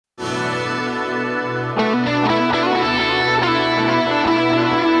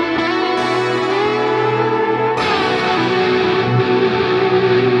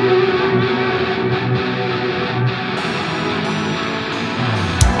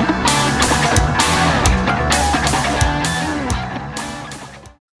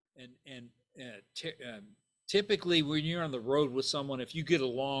typically when you're on the road with someone, if you get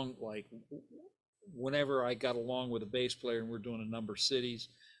along, like whenever I got along with a bass player and we're doing a number of cities,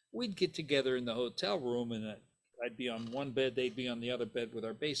 we'd get together in the hotel room, and I'd be on one bed, they'd be on the other bed with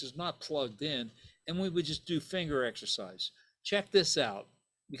our basses not plugged in, and we would just do finger exercise. Check this out,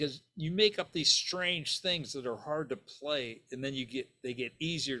 because you make up these strange things that are hard to play, and then they get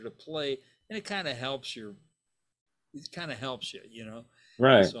easier to play, and it kind of helps you, you know.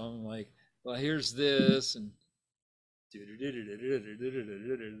 Right. So I'm like, well, here's this, and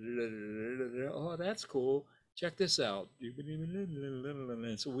oh, that's cool. Check this out.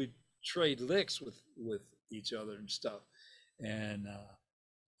 And so we trade licks with each other and stuff, and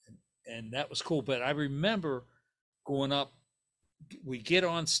that was cool. But I remember going up. We get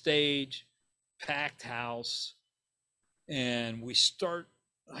on stage, packed house, and we start.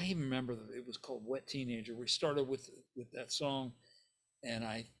 I even remember it was called "Wet Teenager." We started with that song, and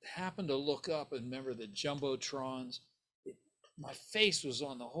I happened to look up and remember the jumbotrons. My face was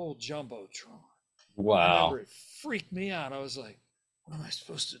on the whole jumbotron. I remember Wow. it freaked me out. I was like, "What am I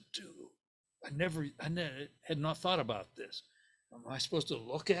supposed to do?" I never had not thought about this. Am I supposed to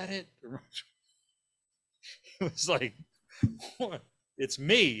look at it? It was like, what? It's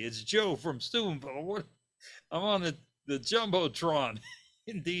me. It's Joe from Steubenville. What? I'm on the jumbotron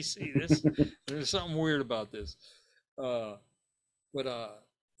in DC. There's something weird about this. But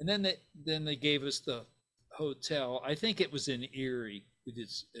and then they gave us the hotel. I think it was in Erie. We did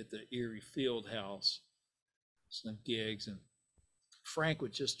at the Erie Field House some gigs, and Frank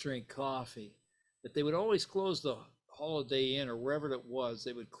would just drink coffee. But they would always close the Holiday Inn or wherever it was.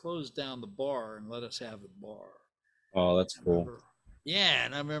 They would close down the bar and let us have the bar. Oh, that's I cool. remember, yeah,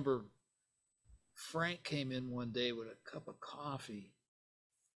 and I remember Frank came in one day with a cup of coffee,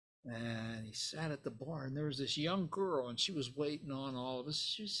 and he sat at the bar, and there was this young girl, and she was waiting on all of us.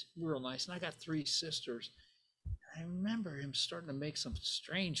 She was real nice, and I got three sisters. I remember him starting to make some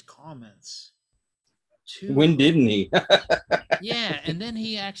strange comments to When her. didn't he? Yeah, and then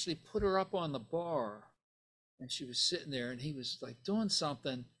he actually put her up on the bar, and she was sitting there, and he was like doing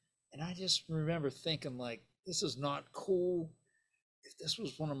something, and I just remember thinking, like, this is not cool. If this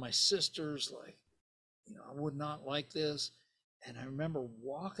was one of my sisters, like, you know, I would not like this. And I remember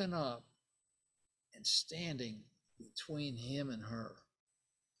walking up and standing between him and her.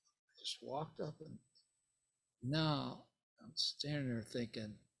 I just walked up, and now I'm standing there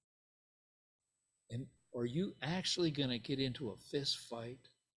thinking, and are you actually going to get into a fist fight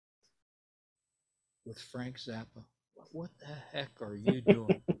with Frank Zappa? What the heck are you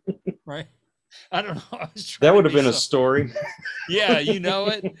doing? Right? I don't know. I was trying That would to have be been a story. Yeah, you know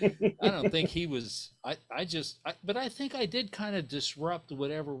it. I don't think he was. But I think I did kind of disrupt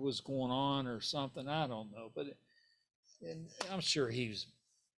whatever was going on or something. I don't know, but and I'm sure he was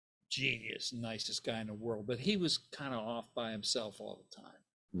genius, nicest guy in the world. But he was kind of off by himself all the time.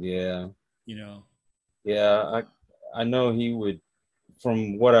 Yeah. You know. Yeah. I know he would,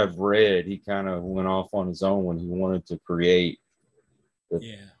 from what I've read, he kind of went off on his own when he wanted to create. But,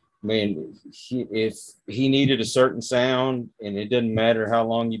 Yeah. man, if he needed a certain sound, and it doesn't matter how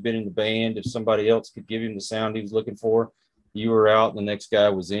long you've been in the band, if somebody else could give him the sound he was looking for, you were out and the next guy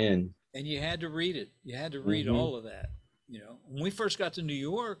was in. And you had to read it. You had to read Mm-hmm. all of that. You know, when we first got to New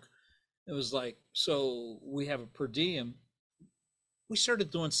York, it was like, so we have a per diem. We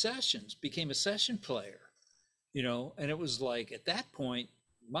started doing sessions, became a session player, you know, and it was like at that point,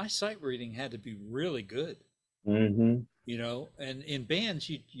 my sight reading had to be really good, Mm-hmm. you know, and in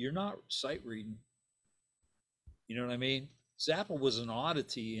bands, you're not sight reading, you know what I mean? Zappa was an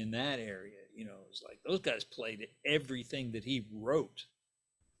oddity in that area, you know, it was like those guys played everything that he wrote.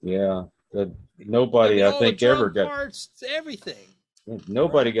 Yeah. That I nobody, mean, I all the think, ever drum got, parts, everything,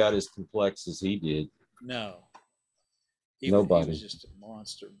 nobody right? got as complex as he did. No, he was Nobody. just a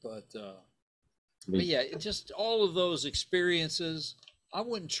monster, I but mean, yeah, just all of those experiences, I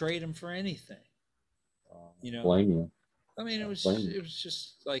wouldn't trade them for anything. You know, blame you. I mean, Blame you. it was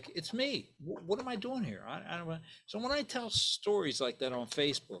just like it's me. What am I doing here? I don't. So when I tell stories like that on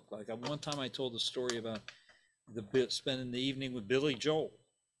Facebook, like one time I told a story about the bit spending the evening with Billy Joel.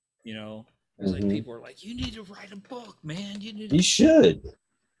 You know, it was like Mm-hmm. people are like, "You need to write a book, man. You need." You should.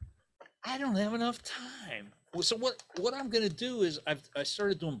 I don't have enough time. Well, so what I'm gonna do is I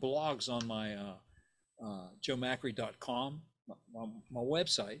started doing blogs on my joemacri.com, my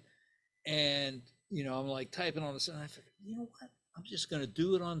website, and you know I'm like typing on this, and I figured, you know what? I'm just gonna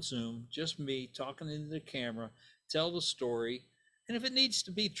do it on Zoom, just me talking into the camera, tell the story, and if it needs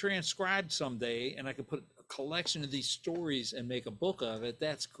to be transcribed someday, and I can put a collection of these stories and make a book of it,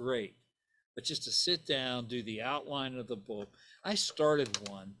 that's great. But just to sit down, do the outline of the book, I started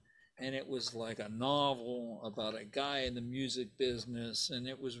one, and it was like a novel about a guy in the music business, and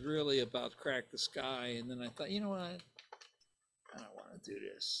it was really about Crack the Sky. And then I thought, you know what, I don't want to do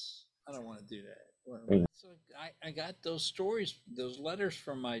this. I don't want to do that. So I got those stories, those letters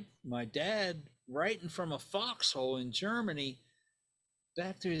from my dad writing from a foxhole in Germany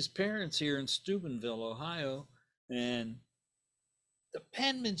back to his parents here in Steubenville, Ohio, and the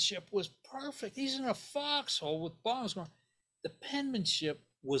penmanship was perfect. He's in a foxhole with bombs going. The penmanship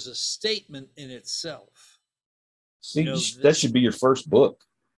was a statement in itself. See, that should be your first book.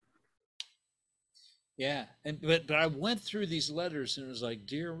 Yeah, but I went through these letters and it was like,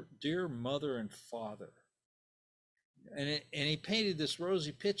 dear mother and father, and he painted this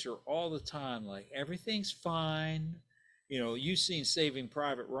rosy picture all the time, like everything's fine. You've seen Saving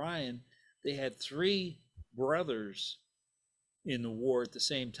Private Ryan. They had 3 brothers in the war at the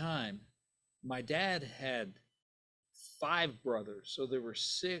same time. My dad had 5 brothers, so there were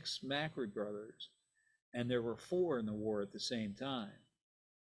 6 Macri brothers, and there were 4 in the war at the same time.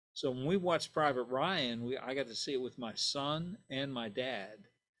 So when we watched Private Ryan, I got to see it with my son and my dad,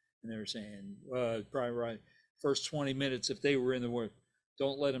 and they were saying, Private Ryan, first 20 minutes, if they were in the war,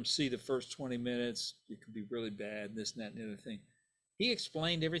 don't let them see the first 20 minutes. It could be really bad, this and that and the other thing. He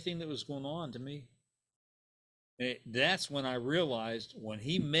explained everything that was going on to me. And that's when I realized, when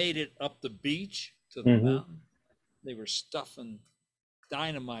he made it up the beach to the mountain, they were stuffing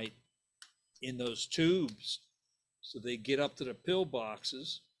dynamite in those tubes so they get up to the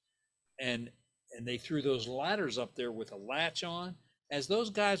pillboxes, and they threw those ladders up there with a latch on. As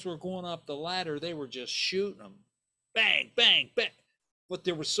those guys were going up the ladder, they were just shooting them. Bang, bang, bang. But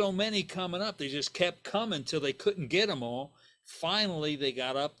there were so many coming up, they just kept coming till they couldn't get them all. Finally, they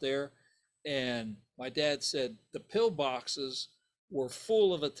got up there, and my dad said the pillboxes were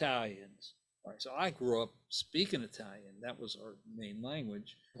full of Italians. All right, so I grew up speaking Italian. That was our main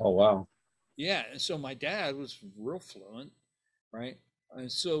language. Oh, wow. Yeah, and so my dad was real fluent, right? And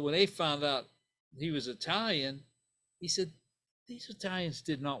so when they found out he was Italian, he said, these Italians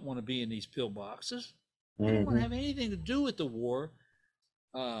did not want to be in these pillboxes. They didn't want to have anything to do with the war.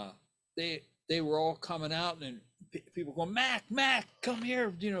 They were all coming out, and people going, Mac, come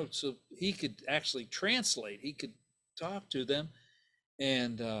here, so he could actually translate. He could talk to them.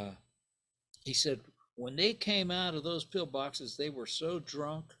 And he said, when they came out of those pillboxes, they were so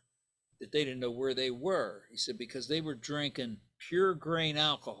drunk that they didn't know where they were. He said, because they were drinking pure grain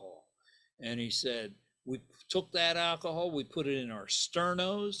alcohol. And he said, we took that alcohol, we put it in our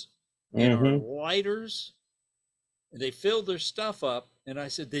sternos, in our lighters, and they filled their stuff up. And I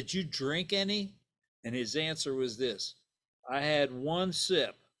said, did you drink any? And his answer was this: I had 1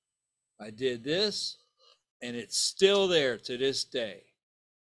 sip. I did this, and it's still there to this day.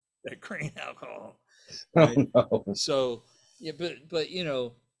 That grain alcohol. Right? Oh, no. So, yeah, but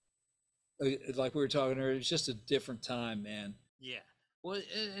like we were talking earlier, it's just a different time, man. Yeah. Well,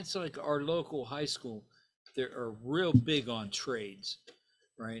 it's like our local high school, they are real big on trades,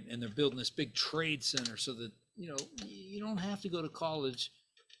 right? And they're building this big trade center so that, you don't have to go to college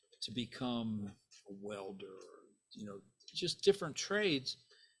to become a welder, just different trades.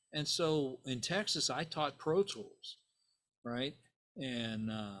 And so in Texas, I taught Pro Tools, right?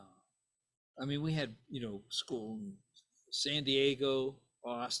 And we had, school in San Diego,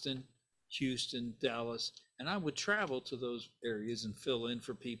 Austin, Houston, Dallas, and I would travel to those areas and fill in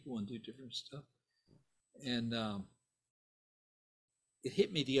for people and do different stuff. And it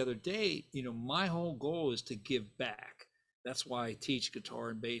hit me the other day, my whole goal is to give back. That's why I teach guitar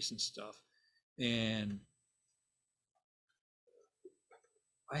and bass and stuff. And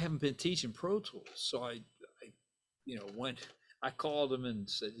I haven't been teaching Pro Tools. So I called them and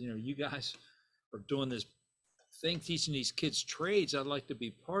said, you guys are doing this thing, teaching these kids trades. I'd like to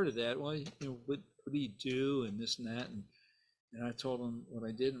be part of that. Well, what do you do, and this and that, and I told them what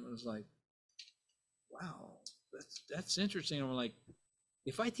I did, and it was like, wow, that's interesting. I'm like,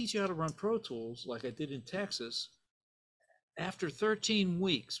 if I teach you how to run Pro Tools like I did in Texas, after 13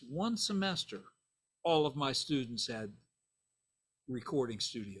 weeks, 1 semester, all of my students had recording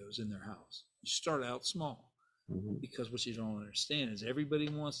studios in their house. You start out small. Because what you don't understand is everybody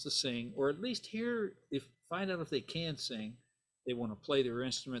wants to sing, or at least find out if they can sing. They want to play their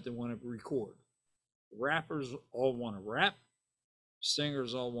instrument, they want to record. Rappers all want to rap,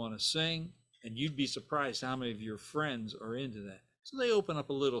 singers all want to sing, and you'd be surprised how many of your friends are into that. So they open up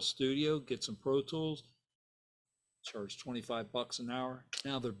a little studio, get some Pro Tools, charge $25 an hour.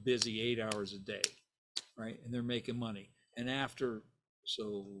 Now they're busy 8 hours a day, right? And they're making money. And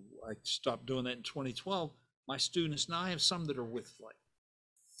so I stopped doing that in 2012. My students now, I have some that are with like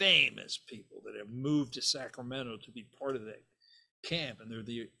famous people that have moved to Sacramento to be part of that camp, and they're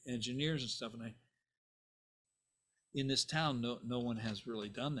the engineers and stuff. And in this town, no one has really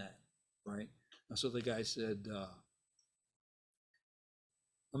done that, right? And so the guy said,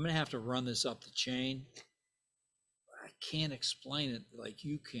 I'm gonna have to run this up the chain. I can't explain it like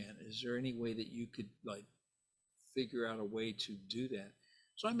you can. Is there any way that you could like figure out a way to do that?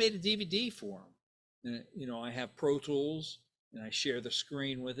 So I made a DVD for him. And, you know, I have Pro Tools and I share the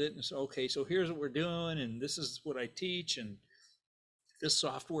screen with it. And so, okay, so here's what we're doing. And this is what I teach. And this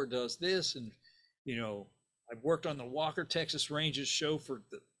software does this. And, you know, I've worked on the Walker, Texas Rangers show for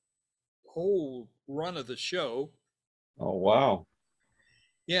the whole run of the show. Oh, wow.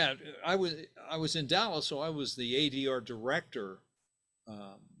 Yeah, I was in Dallas, so I was the ADR director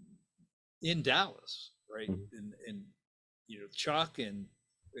in Dallas, right? Mm-hmm. And you know, Chuck and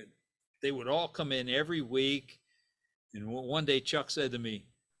they would all come in every week. And one day Chuck said to me,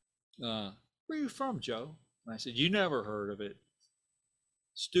 where are you from, Joe? And I said, you never heard of it.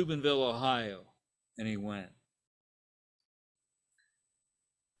 Steubenville, Ohio. And he went,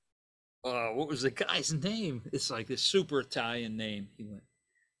 what was the guy's name? It's like this super Italian name. He went,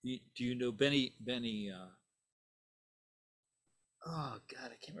 do you know Benny? Oh God,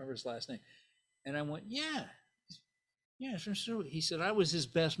 I can't remember his last name. And I went, yeah. He said, I was his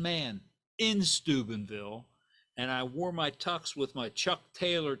best man in Steubenville, and I wore my tux with my Chuck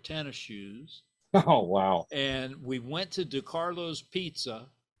Taylor tennis shoes. Oh, wow. And we went to DiCarlo's Pizza.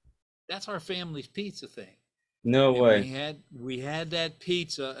 That's our family's pizza thing. No way. We had that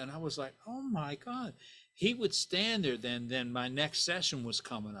pizza, and I was like, oh my God. He would stand there. Then my next session was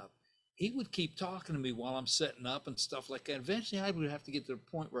coming up. He would keep talking to me while I'm setting up and stuff like that. Eventually, I would have to get to the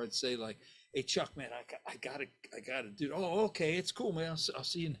point where I'd say like, hey, Chuck, man, I gotta do. Oh, okay, it's cool, man. I'll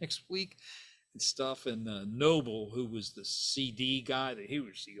see you next week and stuff. And Noble, who was the CD guy, he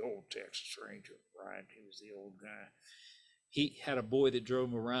was the old Texas Ranger, right? He was the old guy. He had a boy that drove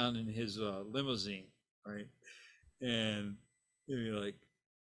him around in his limousine, right? And you're like,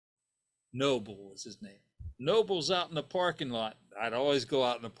 Noble was his name. Noble's out in the parking lot. I'd always go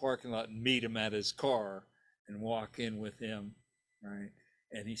out in the parking lot and meet him at his car and walk in with him, right?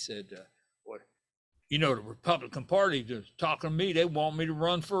 And he said, what? You know, the Republican Party just talking to me. They want me to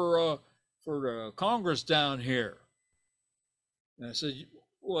run for Congress down here. And I said,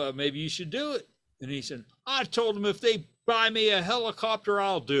 well, maybe you should do it. And he said, I told them if they buy me a helicopter,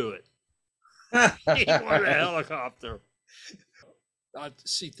 I'll do it. He wanted a helicopter.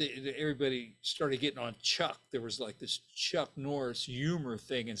 Everybody started getting on Chuck. There was like this Chuck Norris humor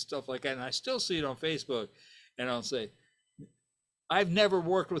thing and stuff like that. And I still see it on Facebook. And I'll say, I've never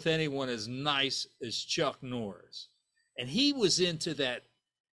worked with anyone as nice as Chuck Norris. And he was into that,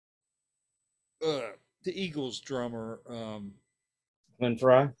 the Eagles drummer. Glenn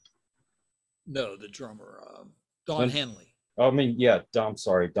Fry? No, the drummer, Don Henley. Oh, I mean, yeah, Don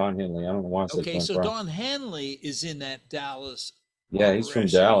Henley. I don't know why I said Okay, Glenn so Fry. Don Henley is in that Dallas. Yeah, he's from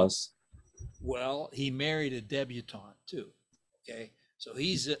Dallas. Well, he married a debutante too. Okay, so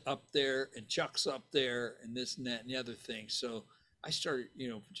he's up there and Chuck's up there and this and that and the other thing. So I started, you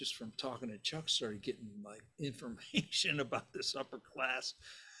know, just from talking to Chuck, started getting like information about this upper class,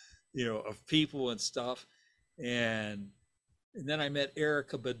 you know, of people and stuff. And then I met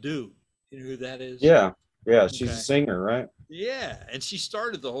Erica Badu. You know who that is? Yeah, she's a singer, right? Yeah, and she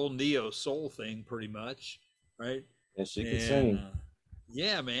started the whole neo soul thing pretty much, right? Yeah, she can sing.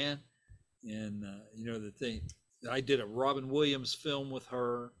 Yeah, man. And you know, the thing, I did a Robin Williams film with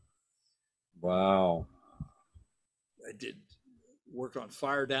her. Wow. I did work on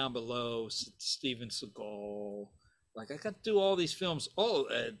Fire Down Below, Steven Seagal. Like I got to do all these films. Oh,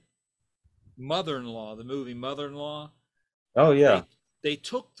 Mother-in-Law, the movie Mother-in-Law. Oh yeah. They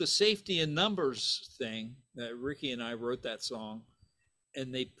took the Safety in Numbers thing that Ricky and I wrote that song,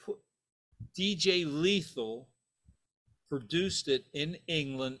 and they put DJ Lethal produced it in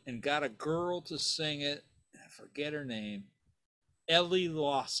England and got a girl to sing it. I forget her name. Ellie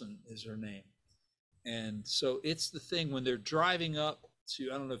Lawson is her name. And so it's the thing when they're driving up to,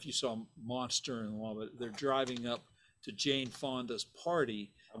 I don't know if you saw Monster-in-Law, but they're driving up to Jane Fonda's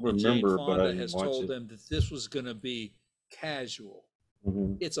party. I remember, Jane Fonda but I didn't has watch told it. them that this was going to be casual.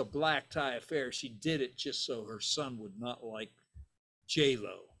 Mm-hmm. It's a black tie affair. She did it just so her son would not like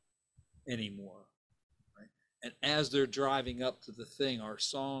J-Lo anymore. Right? And as they're driving up to the thing, our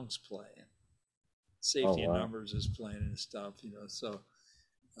song's playing. Safety in Numbers is playing and stuff, you know. So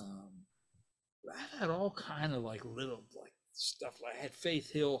I had all kind of like little like stuff. I had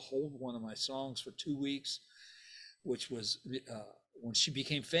Faith Hill hold one of my songs for 2 weeks, which was when she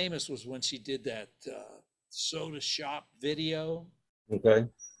became famous was when she did that Soda Shop video. Okay.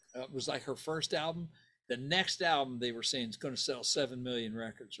 It was like her first album. The next album they were saying is going to sell 7 million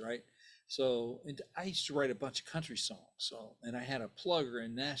records, right? So I used to write a bunch of country songs. So, and I had a plugger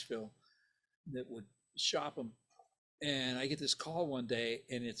in Nashville that would shop them. And I get this call one day,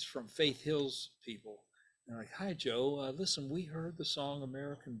 and it's from Faith Hill's people. And I'm like, "Hi, Joe. Listen, we heard the song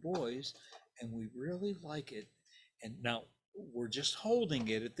American Boys, and we really like it. And now we're just holding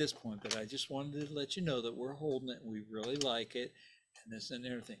it at this point, but I just wanted to let you know that we're holding it, and we really like it, and this and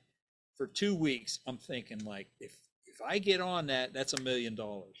everything." For 2 weeks, I'm thinking, like, if I get on that, that's $1 million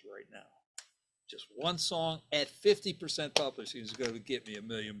right now. Just one song at 50% publishing is going to get me $1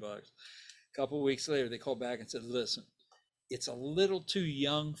 million. A couple of weeks later, they called back and said, "Listen, it's a little too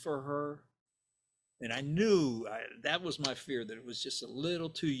young for her." And I knew that was my fear, that it was just a little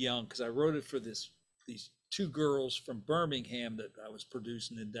too young, because I wrote it for these two girls from Birmingham that I was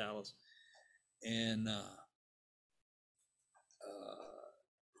producing in Dallas. And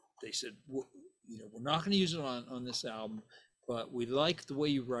they said, "We're not going to use it on this album, but we like the way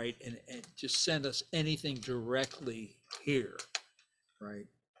you write, and just send us anything directly here," right?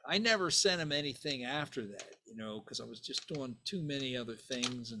 I never sent him anything after that, because I was just doing too many other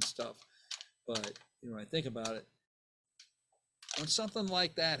things and stuff. But, I think about it, when something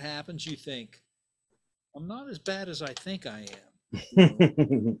like that happens, you think, I'm not as bad as I think I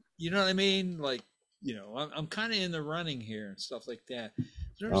am. You know what I mean? Like, I'm kind of in the running here and stuff like that.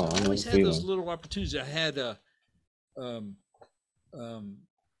 There's always had those little opportunities. I had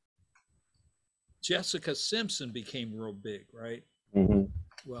Jessica Simpson became real big, right? Mm-hmm.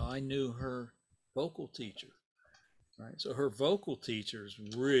 Well, I knew her vocal teacher, right? So her vocal teacher is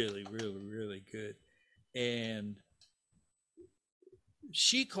really, really, really good. And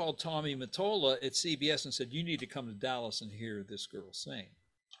she called Tommy Mottola at CBS and said, "You need to come to Dallas and hear this girl sing."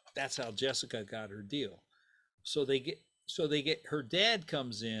 That's how Jessica got her deal. So they get her dad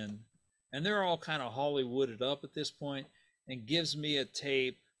comes in, and they're all kind of Hollywooded up at this point, and gives me a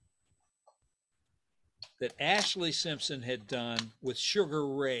tape that Ashley Simpson had done with Sugar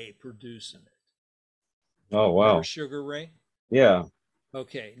Ray producing it. Oh, wow. Remember Sugar Ray? Yeah.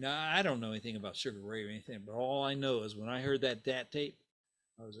 Okay. Now, I don't know anything about Sugar Ray or anything, but all I know is when I heard that tape,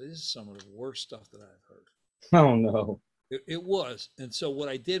 I was like, this is some of the worst stuff that I've heard. Oh, no. It was. And so what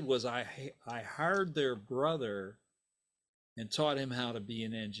I did was I hired their brother and taught him how to be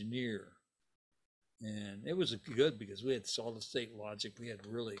an engineer. And it was good because we had solid state logic. We had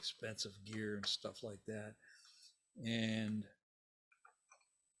really expensive gear and stuff like that. And,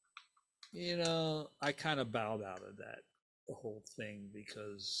 I kind of bowed out of that, the whole thing,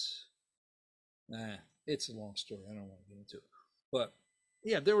 because it's a long story. I don't want to get into it. But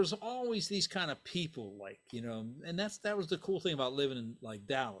yeah, there was always these kind of people, like, and that was the cool thing about living in, like,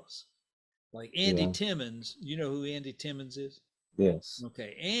 Dallas. Like Andy Timmons, you know who Andy Timmons is? Yes.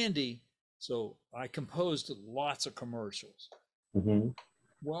 Okay, Andy. So I composed lots of commercials. Mm-hmm.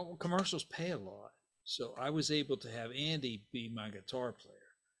 Well, commercials pay a lot, so I was able to have Andy be my guitar player.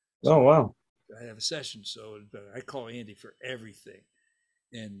 So oh, wow. I have a session, so I call Andy for everything,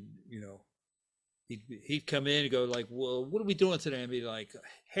 and he'd come in and go like, "Well, what are we doing today?" And be like,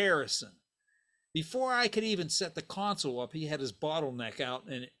 "Harrison." Before I could even set the console up, he had his bottleneck out,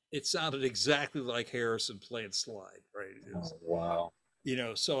 and it sounded exactly like Harrison playing slide, right? Oh, wow.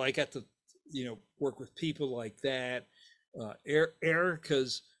 So I got to, work with people like that.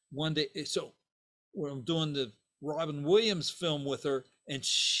 Erica's one day, so when I'm doing the Robin Williams film with her, and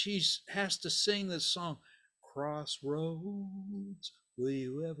she has to sing this song, "Crossroads, will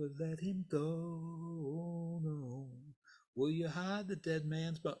you ever let him go? No. Will you hide the dead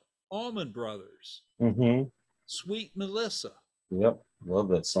man's butt?" Allman Brothers. Mm-hmm. Sweet Melissa. Yep. Love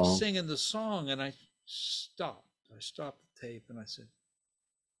that song. Singing the song, and I stopped. I stopped the tape, and I said,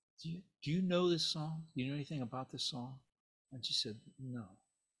 do you know this song? Do you know anything about this song? And she said, "No."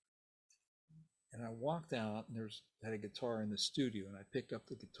 And I walked out, and had a guitar in the studio, and I picked up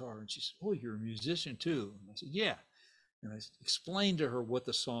the guitar, and she said, "Oh, you're a musician too?" And I said, "Yeah." And I explained to her what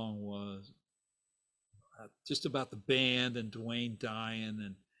the song was, just about the band and Dwayne dying,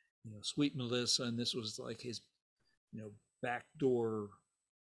 and Sweet Melissa, and this was like his, backdoor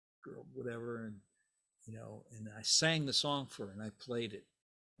girl, whatever, and and I sang the song for her, and I played it,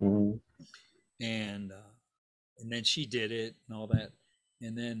 Mm-hmm. and then she did it and all that,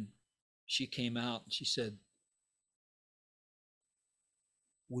 and then she came out and she said,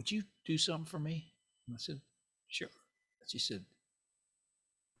 "Would you do something for me?" And I said, "Sure." And she said,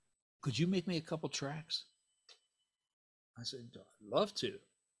 "Could you make me a couple tracks?" I said, "I'd love to."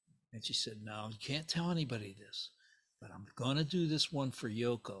 And she said, "No, you can't tell anybody this, but I'm going to do this one for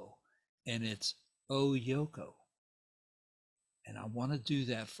Yoko, and it's Oh Yoko. And I want to do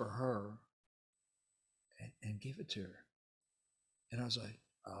that for her, and give it to her. And I was like,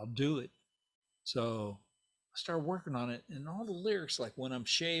 I'll do it. So I started working on it, and all the lyrics, like when I'm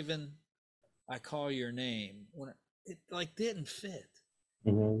shaving, I call your name. When it like didn't fit,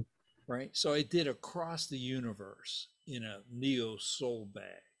 Mm-hmm. right? So I did Across the Universe in a neo soul bag.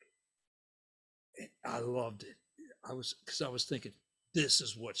 And I loved it. I was thinking this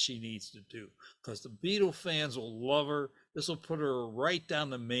is what she needs to do because the Beatle fans will love her. This will put her right down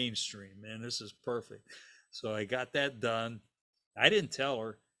the mainstream, man. This is perfect. So I got that done. I didn't tell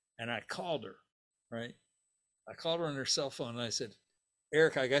her, and I called her, right? I called her on her cell phone, and I said,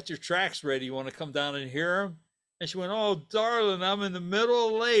 Eric, I got your tracks ready. You want to come down and hear them? And she went, oh, darling, I'm in the middle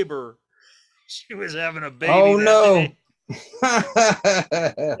of labor. She was having a baby. Oh, no.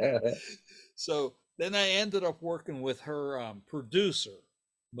 So then I ended up working with her producer,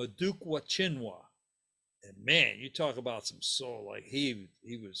 Madukwa Chinwa. And man, you talk about some soul. Like he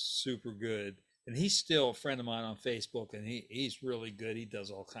was super good. And he's still a friend of mine on Facebook, and he's really good. He does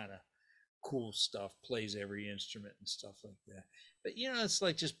all kind of cool stuff, plays every instrument and stuff like that. But it's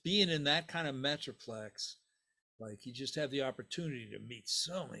like just being in that kind of metroplex, like you just have the opportunity to meet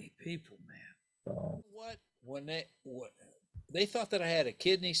so many people, man. Oh. What when they thought that I had a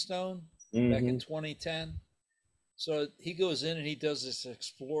kidney stone back in 2010. So he goes in and he does this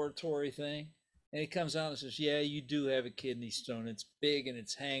exploratory thing, and he comes out and says, yeah, you do have a kidney stone. It's big and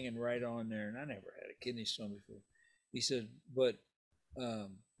it's hanging right on there. And I never had a kidney stone before. He said, but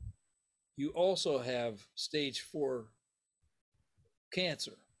you also have stage 4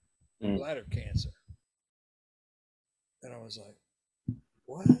 cancer, bladder cancer. And I was like,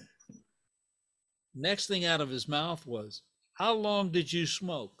 what? Next thing out of his mouth was, how long did you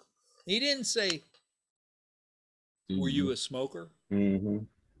smoke? He didn't say, were you a smoker? Mm-hmm.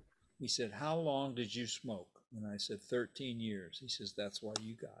 He said, how long did you smoke? And I said, 13 years. He says, that's why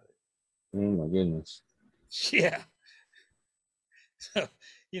you got it. Oh, my goodness. Yeah. So,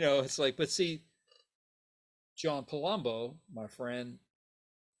 it's like, but see, John Palumbo, my friend,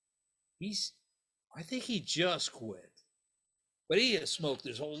 I think he just quit, but he has smoked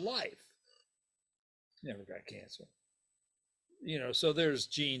his whole life. Never got cancer. So there's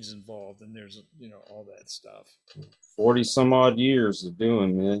genes involved, and there's, all that stuff. 40 some odd years of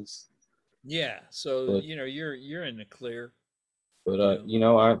doing this. Yeah. So, you're in the clear. But,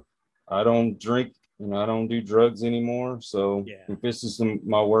 I don't drink, I don't do drugs anymore. So if this is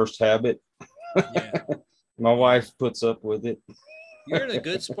my worst habit, my wife puts up with it. You're in a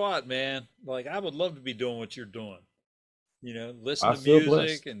good spot, man. Like, I would love to be doing what you're doing. Listen to music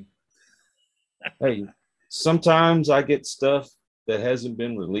blessed. And hey, sometimes I get stuff that hasn't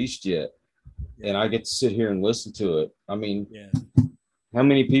been released yet, and I get to sit here and listen to it. I mean, how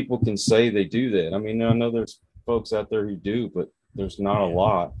many people can say they do that? I mean, I know there's folks out there who do, but there's not a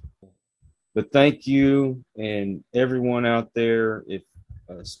lot. But thank you, and everyone out there,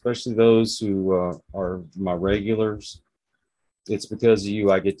 especially those who are my regulars. It's because of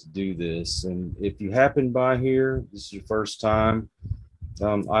you I get to do this. And if you happen by here, this is your first time,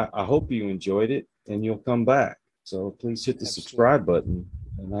 I hope you enjoyed it and you'll come back. So please hit the subscribe button.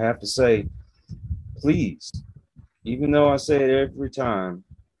 And I have to say, please, even though I say it every time,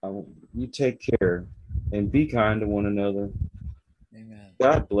 you take care and be kind to one another. Amen.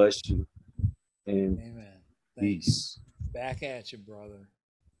 God bless you. And amen. Peace. Back at you, brother.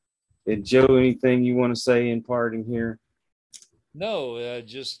 And Joe, anything you want to say in parting here? No,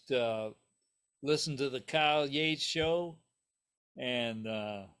 just listen to the Kyle Yates show. And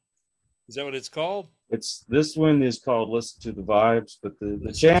is that what it's called? This one is called Listen to the Vibes, but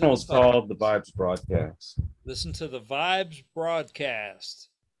the channel is called The Vibes Broadcast. Listen to the Vibes Broadcast.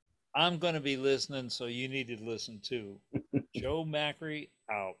 I'm going to be listening, so you need to listen too. Joe Macri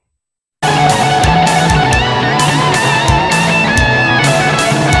out.